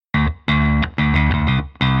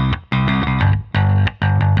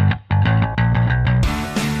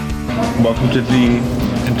Welcome to the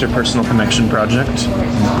Interpersonal Connection Project.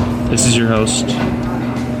 This is your host,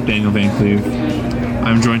 Daniel Van Cleve.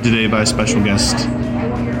 I'm joined today by a special guest,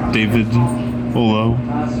 David Olo.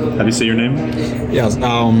 How do you say your name? Yes,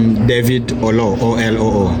 David Olo,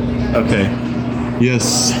 O-L-O-O. Okay.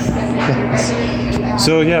 Yes.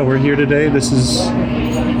 So yeah, we're here today. This is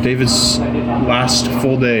David's last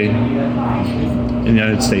full day in the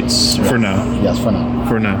United States, for now. Yes, for now.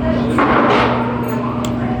 For now.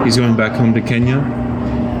 He's going back home to Kenya.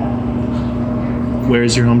 Where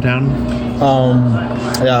is your hometown?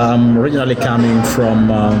 I'm originally coming from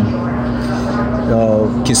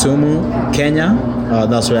Kisumu, Kenya.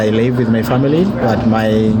 That's where I live with my family. But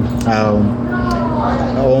my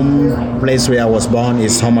home place where I was born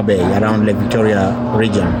is Homa Bay, around Lake Victoria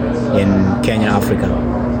region in Kenya, Africa.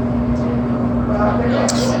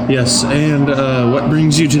 Yes, and what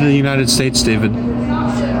brings you to the United States, David?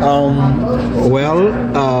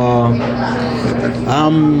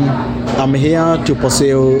 I'm here to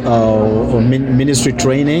pursue ministry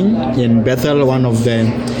training in Bethel, one of the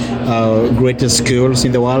greatest schools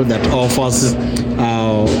in the world that offers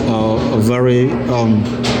a very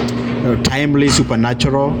timely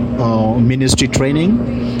supernatural ministry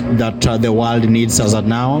training that the world needs as of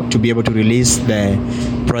now to be able to release the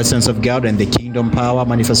presence of God and the kingdom power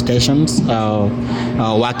manifestations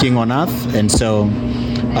working on earth. And so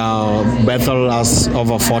Bethel has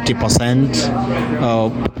over 40%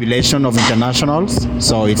 population of internationals,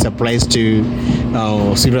 so it's a place to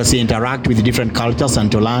seriously interact with different cultures and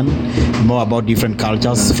to learn more about different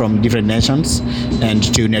cultures from different nations, and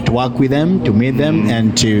to network with them, to meet them,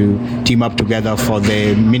 and to team up together for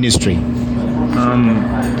the ministry.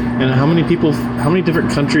 And how many different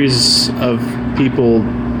countries of people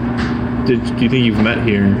do you think you've met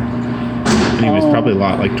here? Anyways, probably a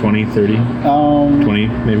lot, like 20, 30, 20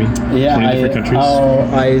 maybe? Yeah, 20 different countries?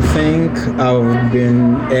 I think I've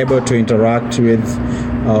been able to interact with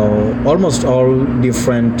almost all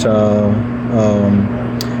different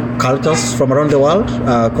cultures from around the world,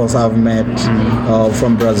 because I've met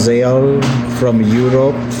from Brazil, from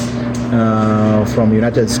Europe, from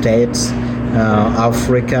United States,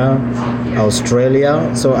 Africa,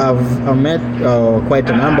 Australia. So I've met quite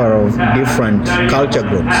a number of different culture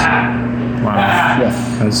groups. Wow, yeah.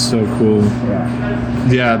 That's so cool.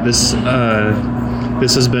 Yeah, this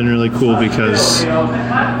has been really cool because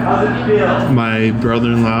my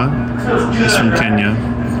brother-in-law is from Kenya,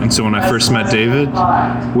 and so when I first met David,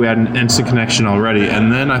 we had an instant connection already,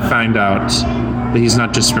 and then I find out that he's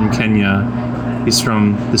not just from Kenya, he's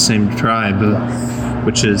from the same tribe,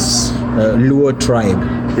 which is Luo tribe.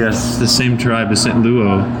 Yes, the same tribe as St.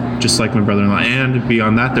 Luo, just like my brother-in-law, and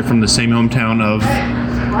beyond that, they're from the same hometown of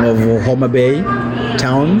Homa Bay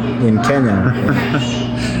town in Kenya.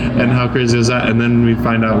 And how crazy is that? And then we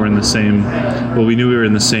find out we're in the same, we knew we were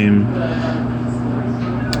in the same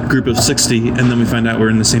group of 60, and then we find out we're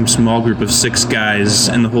in the same small group of 6 guys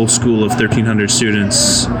in the whole school of 1,300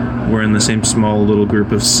 students. We're in the same small little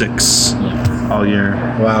group of 6 all year.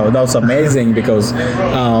 Wow, that's amazing because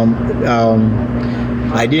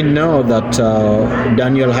I didn't know that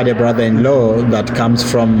Daniel had a brother-in-law that comes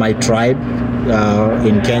from my tribe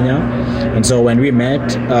in Kenya. And so when we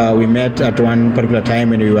met at one particular time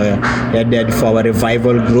when we were headed for our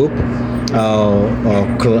revival group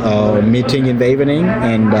meeting in the evening,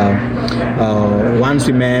 and once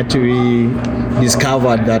we met, we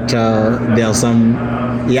discovered that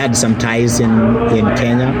he had some ties in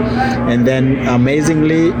Kenya, and then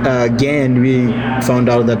amazingly again we found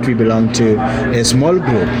out that we belong to a small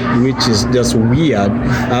group, which is just weird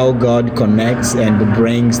how God connects and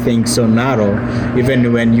brings things so narrow,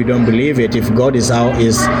 even when you don't believe it. If God is up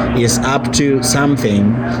to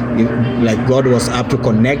something, like God was up to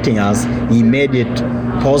connecting us, He made it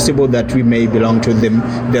possible that we may belong to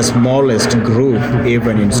the smallest group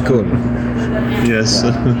even in school. Yes.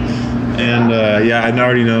 And I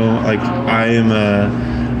already know, like, I am a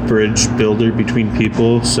bridge builder between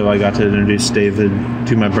people, so I got to introduce David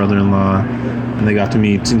to my brother-in-law, and they got to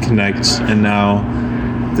meet and connect, and now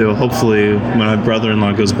they'll hopefully, when my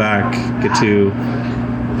brother-in-law goes back, get to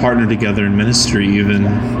partner together in ministry even,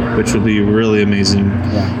 which will be really amazing.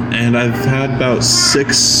 Yeah. And I've had about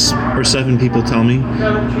 6 or 7 people tell me,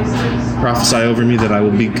 prophesy over me, that I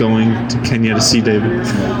will be going to Kenya to see David.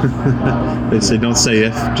 They say, don't say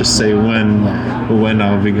if, just say when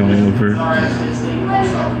I'll be going over.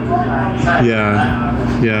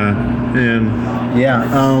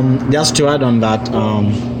 Just to add on that,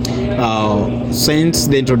 since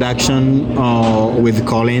the introduction with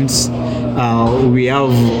Collins, we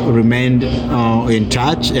have remained in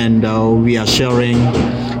touch, and we are sharing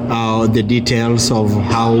the details of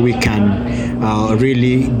how we can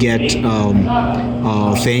really get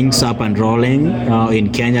things up and rolling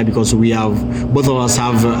in Kenya, because we have, both of us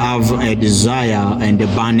have a desire and a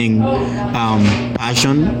burning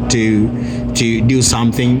passion to do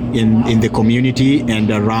something in the community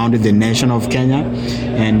and around the nation of Kenya.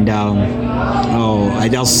 And I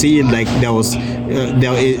just see like there's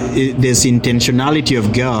intentionality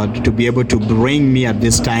of God to be able to bring me at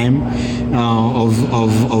this time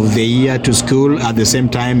of the year to school. At the same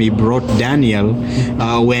time, He brought Daniel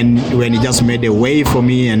when He just made a way for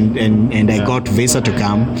me, and I got visa to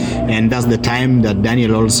come. And that's the time that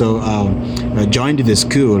Daniel also joined the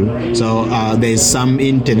school. So there's some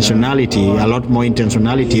intentionality, a lot more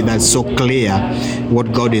intentionality, that's so clear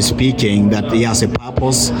what God is speaking, that He has a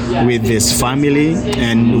purpose with this family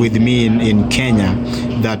and with me in Kenya,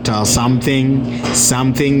 that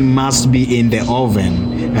something must be in the oven.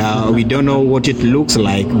 We don't know what it looks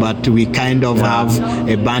like, but we kind of have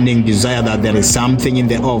a burning desire that there is something in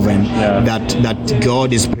the oven that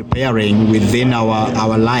God is preparing within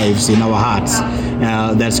our lives, in our hearts,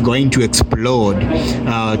 that's going to explode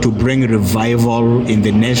to bring revival in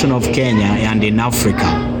the nation of Kenya and in Africa.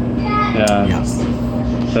 Yes.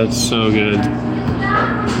 That's so good.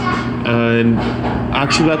 And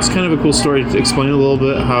actually, that's kind of a cool story. To explain a little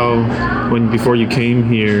bit how, before you came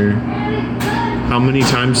here, how many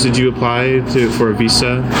times did you apply for a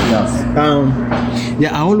visa? Yes.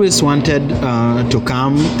 I always wanted to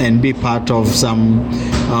come and be part of some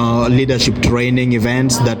leadership training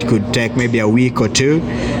events that could take maybe a week or two.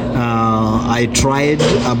 I tried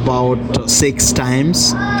about 6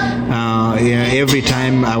 times. Every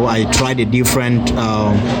time I tried a different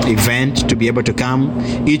event to be able to come.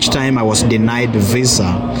 Each time I was denied the visa,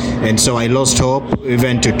 and so I lost hope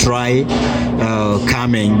even to try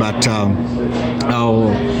coming. But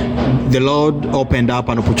the Lord opened up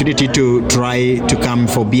an opportunity to try to come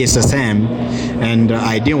for BSSM, and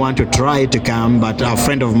I didn't want to try to come, but a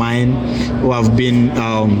friend of mine who have been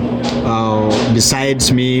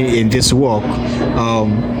besides me in this walk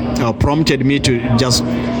prompted me to just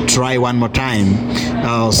try one more time,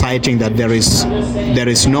 citing that there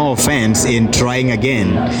is no offense in trying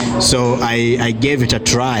again. So I gave it a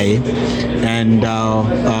try, and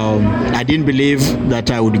I didn't believe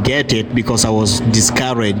that I would get it because I was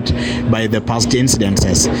discouraged by the past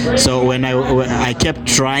incidences. So when I kept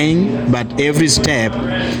trying, but every step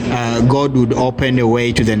God would open a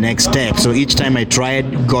way to the next step. So each time I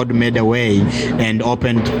tried, God made a way and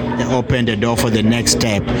opened a door for the next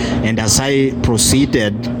step. And as I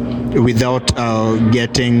proceeded, without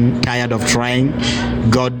getting tired of trying,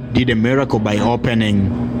 God did a miracle by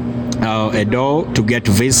opening a door to get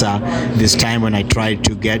visa this time when I tried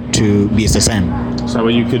to get to BSSM. So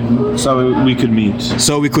we could meet.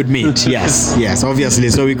 So we could meet, yes, obviously.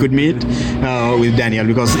 So we could meet with Daniel,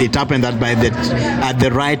 because it happened that at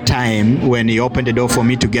the right time when he opened the door for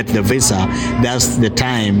me to get the visa, that's the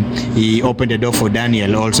time he opened the door for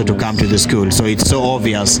Daniel also to come to the school. So it's so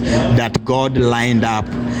obvious that God lined up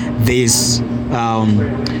this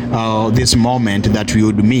moment that we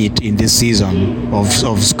would meet in this season of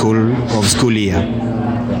school year.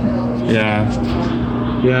 Yeah.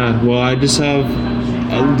 Well, I just have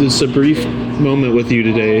just a brief moment with you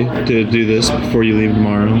today to do this before you leave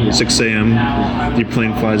tomorrow. At 6 a.m. Your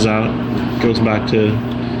plane flies out, goes back to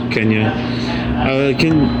Kenya.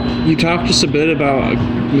 Can you talk just a bit about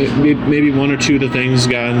maybe one or two of the things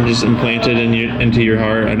God just implanted into your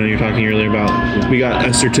heart? I know you're talking earlier about we got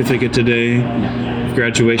a certificate today,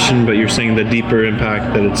 graduation, but you're saying the deeper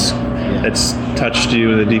impact that it's touched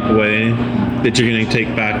you in a deep way that you're going to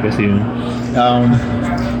take back with you.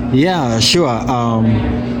 Yeah, sure.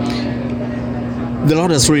 The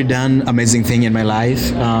Lord has really done amazing thing in my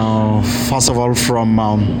life. First of all, from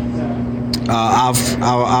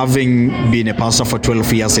having been a pastor for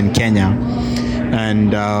 12 years in Kenya,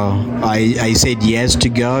 and I said yes to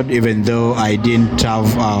God, even though I didn't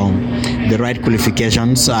have the right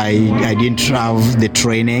qualifications. I didn't have the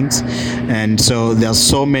trainings, and so there are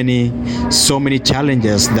so many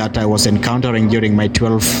challenges that I was encountering during my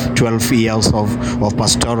 12 years of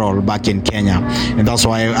pastoral back in Kenya. And that's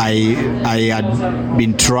why I had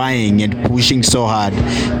been trying and pushing so hard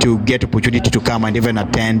to get opportunity to come and even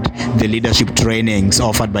attend the leadership trainings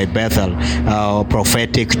offered by Bethel,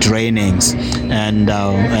 prophetic trainings, and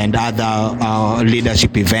other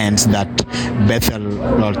leadership events that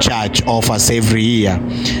Bethel Church offers every year.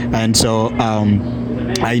 And so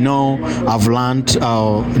I know I've learned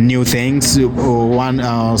new things.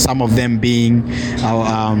 Some of them being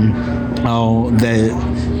the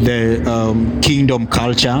kingdom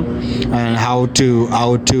culture and how to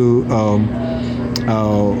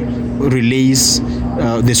release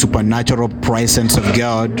the supernatural presence of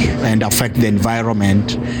God and affect the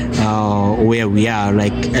environment where we are.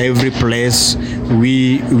 Like every place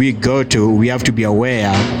we go to, we have to be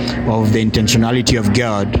aware of the intentionality of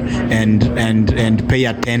God and pay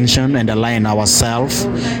attention and align ourselves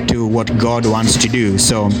to what God wants to do.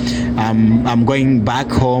 So I'm going back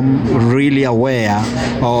home really aware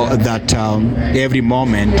that every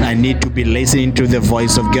moment I need to be listening to the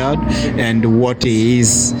voice of God and what He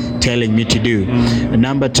is telling me to do.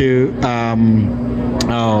 Number two, I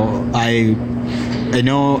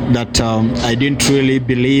know that I didn't really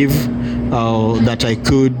believe that I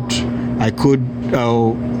could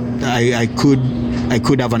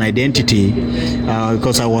have an identity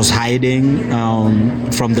because I was hiding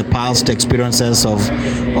from the past experiences of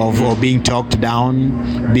being talked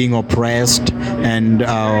down, being oppressed, and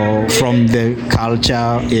from the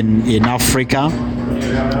culture in Africa.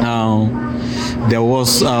 There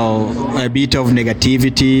was a bit of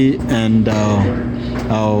negativity and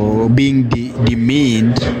being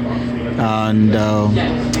demeaned, and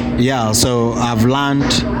so I've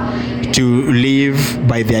learned to live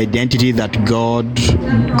by the identity that God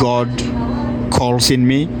calls in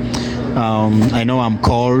me. I know I'm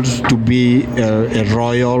called to be a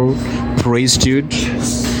royal priesthood.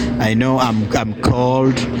 I know I'm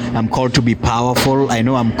called to be powerful. I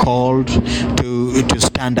know I'm called to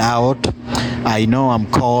stand out. I know I'm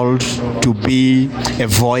called to be a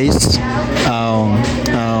voice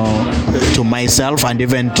to myself and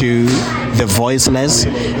even to the voiceless.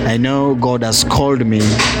 I know God has called me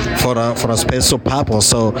for a special purpose.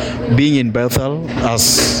 So being in Bethel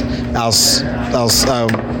has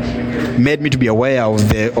made me to be aware of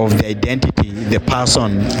the identity, the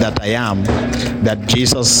person that I am, that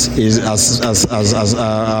Jesus is as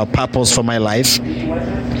a purpose for my life.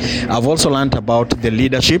 I've also learned about the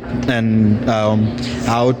leadership and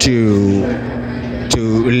how to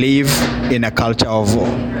live in a culture of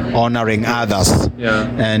honoring others. Yeah.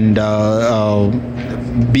 And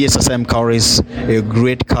BSSM carries a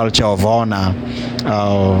great culture of honor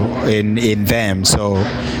in them. So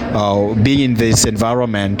being in this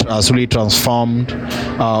environment has really transformed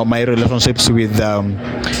my relationships with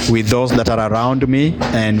those that are around me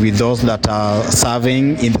and with those that are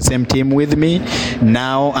serving in the same team with me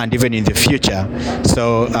now and even in the future.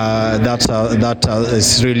 So that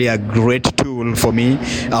is really a great tool for me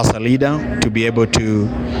as a leader to be able to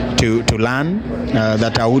learn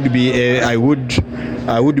that I would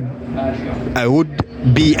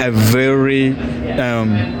be a very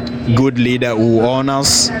good leader who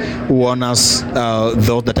honors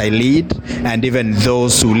those that I lead and even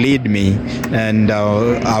those who lead me. And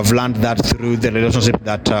I've learned that through the relationship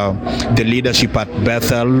that the leadership at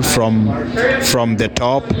Bethel, from the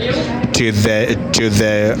top to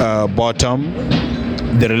the bottom,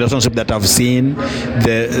 the relationship that I've seen,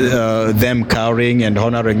 them carrying and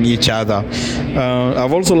honoring each other.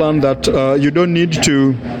 I've also learned that you don't need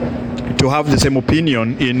to have the same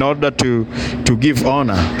opinion in order to give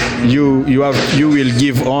honor. You will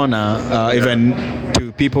give honor even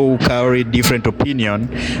to people who carry different opinion,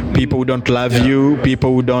 people who don't love you,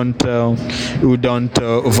 people who don't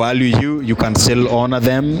value you. You can still honor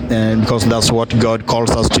them, and because that's what God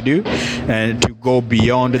calls us to do, and to go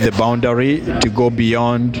beyond the boundary, to go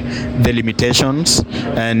beyond the limitations.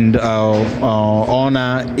 And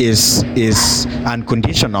honor is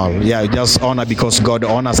unconditional. Yeah, just honor because God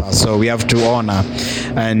honors us, so we have to honor.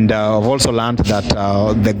 And I've also learned that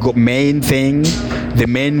the main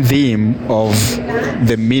theme of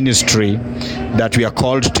the ministry that we are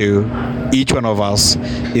called to, each one of us,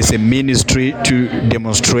 is a ministry to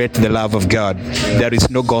demonstrate the love of God. There is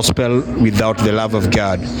no gospel without the love of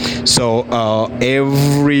God. So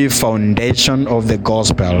every foundation of the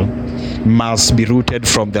gospel must be rooted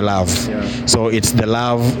from the love. So it's the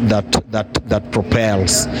love that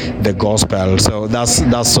propels the gospel. So that's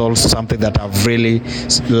also something that I've really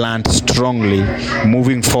learned strongly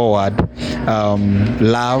moving forward.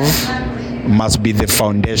 Love must be the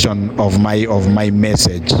foundation of my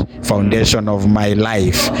message, foundation of my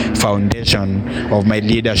life, foundation of my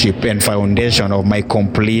leadership, and foundation of my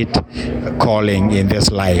complete calling in this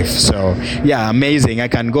life. So yeah, amazing. I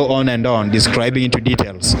can go on and on describing into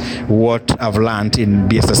details what I've learned in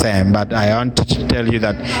BSSM, but I want to tell you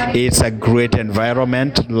that it's a great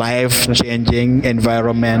environment, life-changing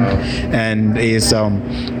environment, and it's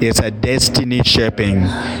a destiny-shaping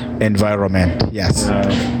environment. Yes.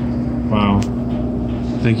 Wow.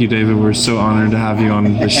 Thank you, David. We're so honored to have you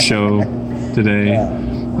on the show today.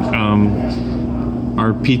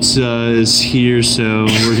 Our pizza is here, so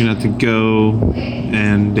we're going to have to go,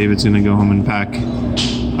 and David's going to go home and pack.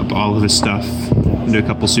 up all of his stuff into a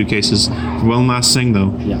couple suitcases. One last thing,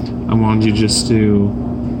 though. Yeah. I wanted you just to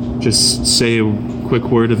say a quick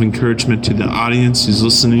word of encouragement to the audience who's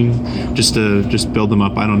listening, just to build them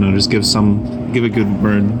up. I don't know, just give a good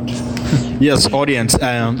word. Yes, audience,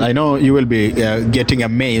 I know you will be getting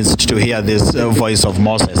amazed to hear this voice of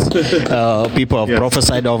Moses. People have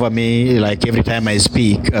prophesied over me, like every time I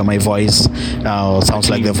speak, my voice sounds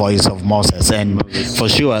like the voice of Moses. And for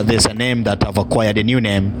sure, there's a name that I've acquired, a new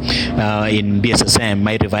name in BSSM,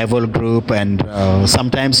 my revival group, and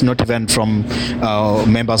sometimes not even from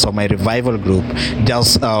members of my revival group.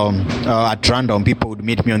 Just at random, people would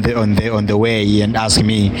meet me on the way and ask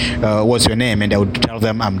me, "What's your name?" And I would tell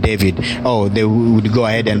them I'm David. Oh, they would go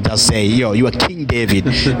ahead and just say, "Yo, you are King David."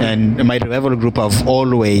 And my revival group have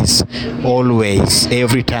always,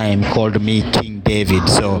 every time called me King David.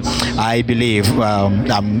 So I believe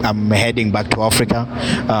I'm heading back to Africa,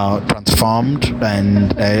 transformed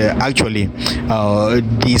and actually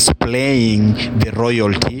displaying the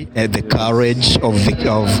royalty, the courage of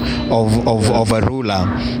a ruler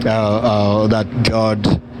that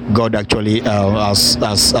God actually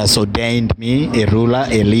has ordained me a ruler,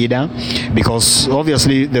 a leader, because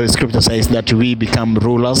obviously the scripture says that we become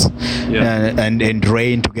rulers and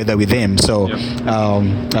reign together with Him. So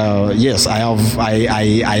yes,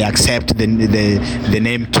 I accept the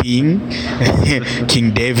name King,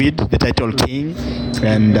 King David, the title King,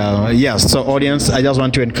 and yes. So audience, I just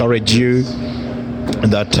want to encourage you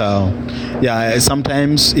that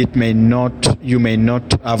sometimes you may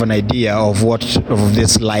not have an idea of what of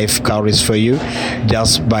this life carries for you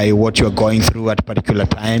just by what you're going through at a particular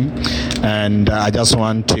time. And I just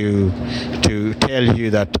want to tell you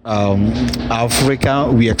that Africa,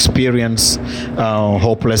 we experience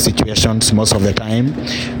hopeless situations most of the time.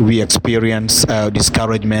 We experience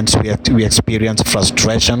discouragements, we experience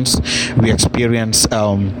frustrations, we experience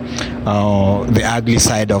the ugly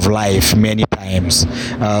side of life many times,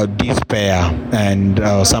 despair, and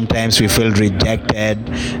sometimes we feel rejected,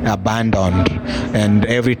 abandoned, and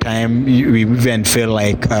every time we even feel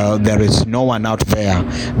like there is no one out there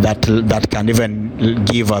that can even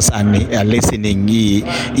give us a listening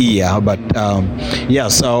ear. But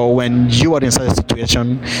so when you are in such a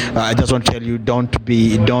situation, I just want to tell you, don't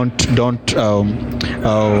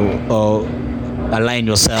align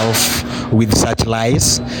yourself with such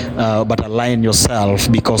lies, but align yourself,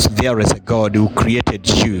 because there is a God who created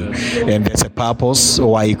you, and there's a purpose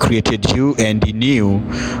why He created you, and He knew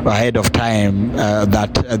ahead of time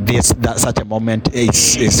that such a moment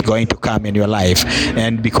is going to come in your life.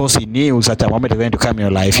 And because He knew such a moment is going to come in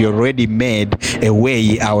your life, He already made a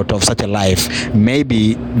way out of such a life.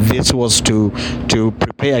 Maybe this was to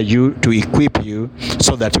prepare you, to equip you,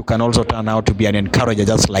 so that you can also turn out to be an encourager,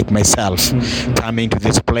 just like myself, coming to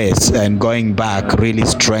this place and going back really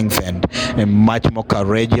strengthened and much more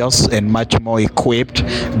courageous and much more equipped,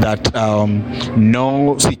 that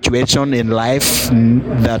no situation in life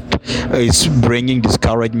that is bringing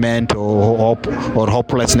discouragement or hope or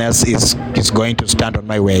hopelessness is going to stand on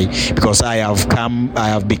my way, because I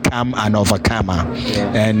have become an overcomer.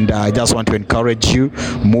 And I just want to encourage you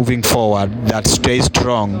moving forward that stay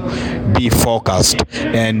strong, be focused,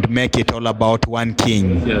 and make it all about one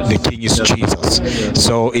King. The King is Jesus.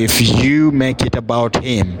 So if you make it about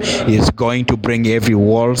Him, He's going to bring every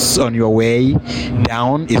walls on your way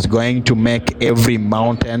down. Is going to make every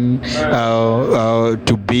mountain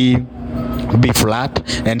to be flat,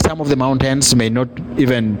 and some of the mountains may not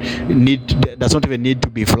even does not even need to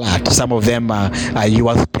be flat. Some of them are you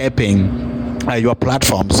are stepping your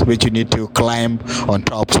platforms which you need to climb on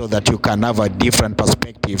top, so that you can have a different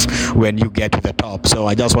perspective when you get to the top. So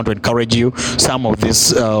I just want to encourage you, some of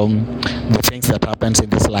these the things that happens in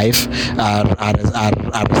this life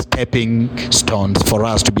are stepping stones for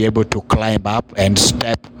us to be able to climb up and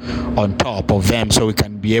step on top of them, so we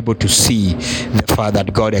can be able to see the far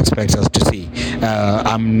that God expects us to see.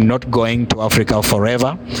 I'm not going to Africa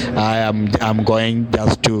forever. I'm going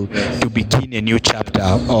just to begin a new chapter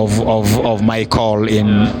of my call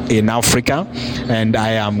in Africa, and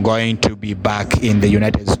I am going to be back in the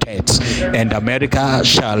United States, and America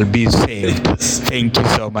shall be saved. Thank you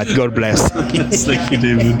so much. God bless. Thank you,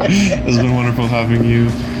 David. It's been wonderful having you.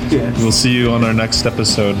 Yes. We'll see you on our next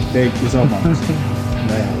episode. Thank you so much.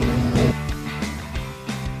 Bye.